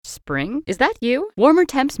Spring? Is that you? Warmer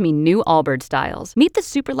temps mean new Allbirds styles. Meet the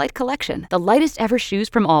Super Light Collection, the lightest ever shoes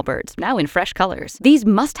from Allbirds, now in fresh colors. These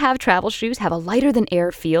must-have travel shoes have a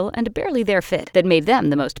lighter-than-air feel and a barely-there fit that made them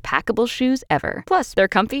the most packable shoes ever. Plus, they're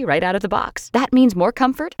comfy right out of the box. That means more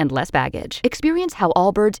comfort and less baggage. Experience how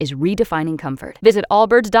Allbirds is redefining comfort. Visit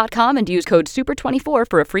allbirds.com and use code SUPER24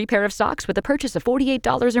 for a free pair of socks with a purchase of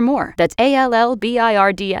 $48 or more. That's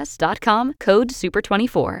ALLBIRDS.com, code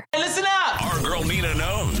SUPER24. Hey, listen up! Our girl Nina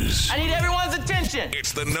knows. I need everyone's attention.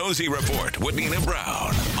 It's the Nosey Report with Nina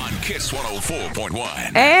Brown on Kiss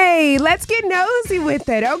 104.1. Hey, let's get nosy with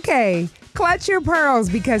it. Okay. Clutch your pearls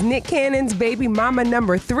because Nick Cannon's baby mama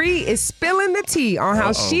number 3 is spilling the tea on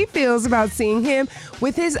how she feels about seeing him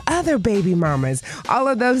with his other baby mamas. All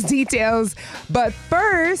of those details. But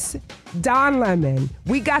first, Don Lemon.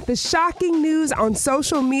 We got the shocking news on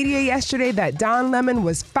social media yesterday that Don Lemon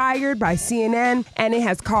was fired by CNN, and it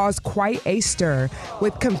has caused quite a stir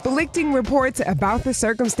with conflicting reports about the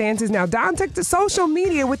circumstances. Now, Don took to social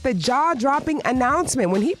media with the jaw-dropping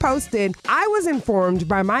announcement when he posted, "I was informed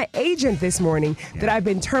by my agent this morning that I've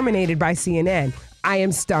been terminated by CNN. I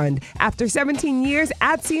am stunned. After 17 years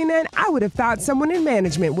at CNN, I would have thought someone in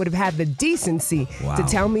management would have had the decency to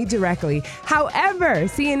tell me directly." However,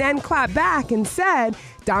 CNN clapped back and said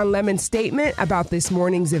Don Lemon's statement about this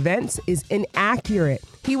morning's events is inaccurate.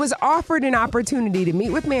 He was offered an opportunity to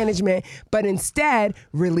meet with management, but instead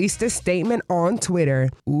released a statement on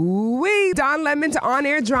Twitter. Ooh-wee. Don Lemon's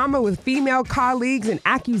on-air drama with female colleagues and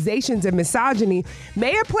accusations of misogyny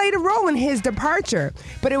may have played a role in his departure,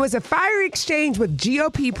 but it was a fiery exchange with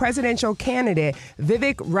GOP presidential candidate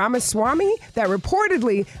Vivek Ramaswamy that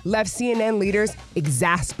reportedly left CNN leaders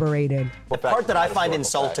exasperated. The part that I find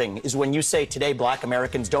insulting is when you say today black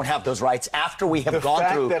Americans don't have those rights after we have gone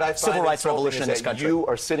through civil rights revolution in this country. You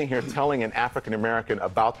are sitting here telling an African American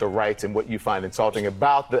about the rights and what you find insulting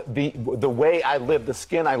about the way I live, the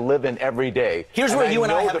skin I live in every day. Here's where you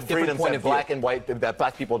and I have a different point of view. Black and white that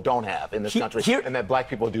black people don't have in this country, and that black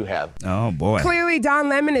people do have. Oh boy! Clearly, Don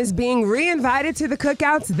Lemon is being re-invited to the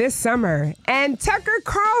cookouts this summer, and Tucker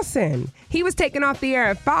Carlson, he was taken off the air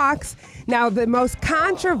at Fox. Now, the most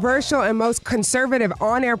controversial and most conservative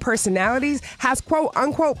on-air personalities has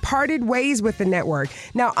quote-unquote parted ways with the network.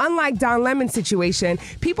 Now, unlike Don Lemon's situation,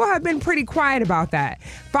 people have been pretty quiet about that.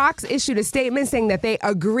 Fox issued a statement saying that they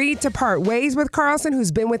agreed to part ways with Carlson,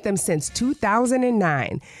 who's been with them since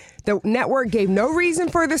 2009. The network gave no reason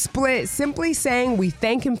for the split, simply saying we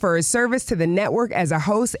thank him for his service to the network as a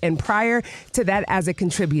host and prior to that as a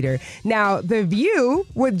contributor. Now, The View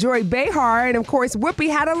with Joy Behar and, of course,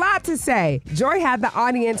 Whoopi had a lot to say. Joy had the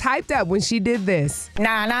audience hyped up when she did this.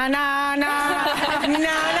 Na, na, na, na, na, na,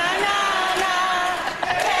 na, na.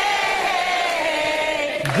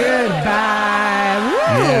 Hey. Goodbye. Woo.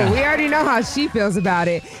 Yeah. We already know how she feels about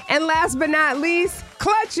it. And last but not least,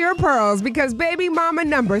 clutch your pearls because baby mama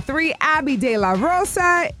number 3, Abby De La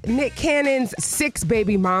Rosa, Nick Cannon's 6th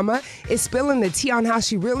baby mama, is spilling the tea on how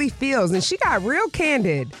she really feels, and she got real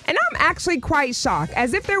candid. And I'm actually quite shocked.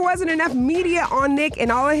 As if there wasn't enough media on Nick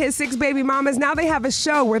and all of his 6 baby mamas, now they have a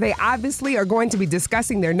show where they obviously are going to be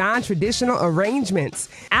discussing their non-traditional arrangements.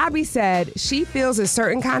 Abby said she feels a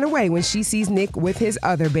certain kind of way when she sees Nick with his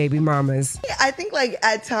other baby mamas. I think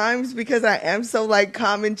at times, because I am so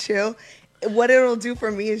calm and chill, what it'll do for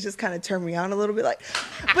me is just kind of turn me on a little bit.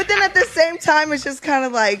 But then at the same time, it's just kind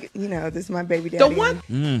of this is my baby daddy. The what?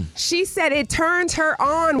 She said it turns her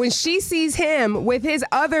on when she sees him with his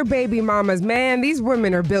other baby mamas. Man, these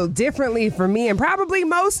women are built differently for me and probably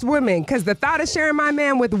most women, because the thought of sharing my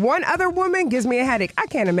man with one other woman gives me a headache. I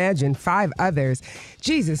can't imagine 5 others.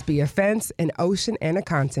 Jesus be a fence, an ocean, and a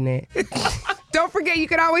continent. Don't forget, you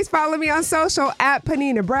can always follow me on social at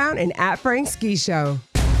Panina Brown and at Frank Ski Show.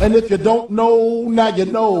 And if you don't know, now you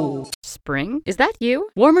know. Spring? Is that you?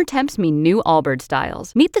 Warmer temps mean new Allbirds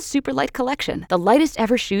styles. Meet the Super Light Collection, the lightest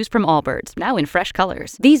ever shoes from Allbirds, now in fresh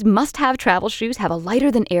colors. These must-have travel shoes have a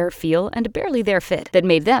lighter-than-air feel and a barely-there fit that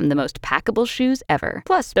made them the most packable shoes ever.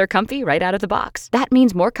 Plus, they're comfy right out of the box. That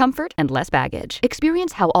means more comfort and less baggage.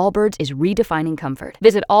 Experience how Allbirds is redefining comfort.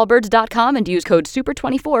 Visit allbirds.com and use code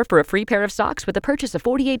SUPER24 for a free pair of socks with a purchase of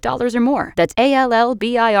 $48 or more. That's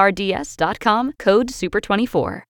ALLBIRDS.com, code SUPER24.